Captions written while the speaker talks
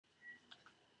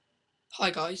Hi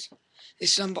guys,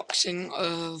 this is unboxing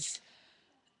of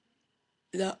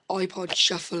the iPod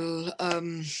Shuffle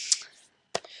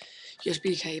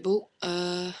USB cable.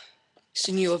 It's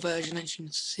a newer version, as you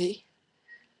can see.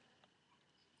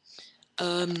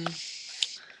 Apple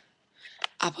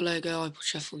logo, iPod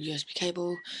Shuffle USB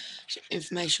cable. Some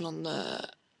information on the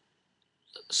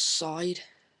side.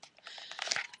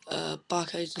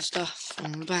 Barcodes and stuff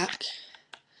on the back.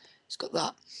 It's got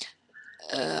that.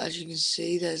 As you can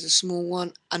see, there's a small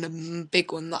one and a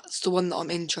big one. That's the one that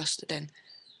I'm interested in.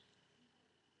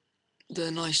 The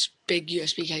nice big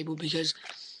USB cable, because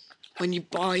when you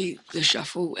buy the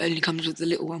Shuffle, it only comes with the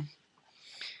little one.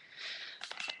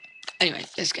 Anyway,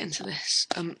 let's get into this.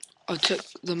 I took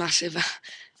the massive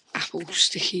Apple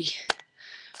sticky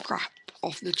crap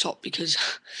off the top because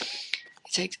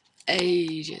it takes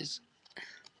ages.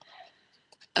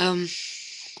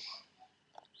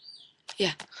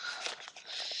 Yeah,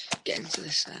 get into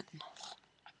this then.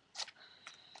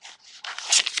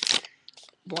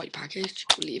 White package,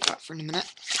 we'll leave that for in a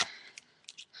minute.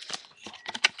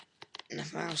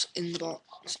 Nothing else in the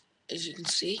box, as you can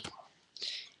see.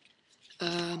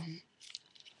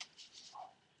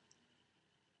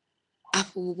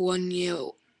 Apple 1 year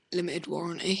limited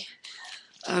warranty.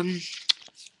 You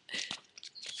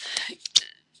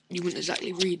wouldn't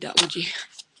exactly read that, would you?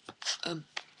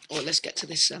 Well, let's get to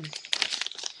this. It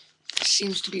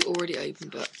seems to be already open,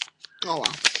 but oh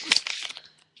well.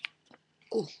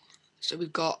 Oh, so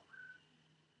we've got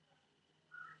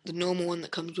the normal one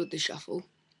that comes with the Shuffle,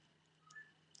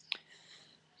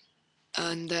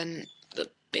 and then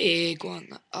the big one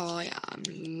that I am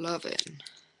loving.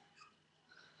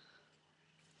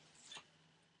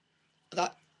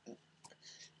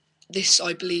 This,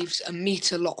 I believe, is a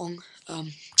metre long,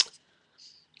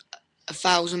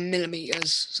 1,000mm,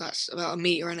 so that's about a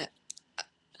metre in it,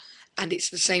 and it's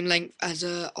the same length as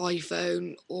a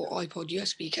iPhone or iPod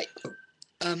USB cable.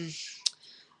 So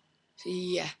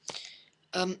yeah,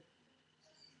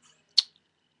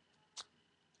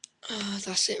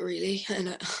 that's it really,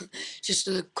 and just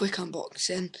a quick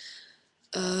unboxing.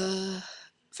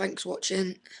 Thanks for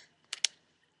watching.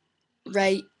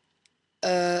 Rate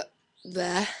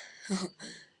there,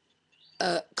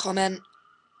 comment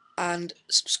and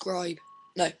subscribe.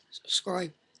 No,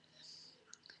 subscribe.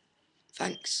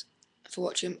 Thanks for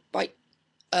watching. Bye.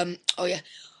 Oh yeah,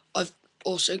 I've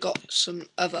also got some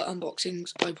other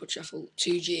unboxings. iPod Shuffle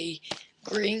 2G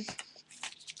green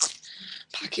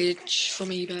package from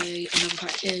eBay, another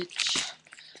package,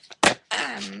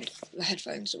 and the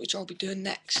headphones, which I'll be doing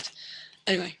next.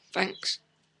 Anyway, thanks.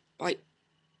 Bye.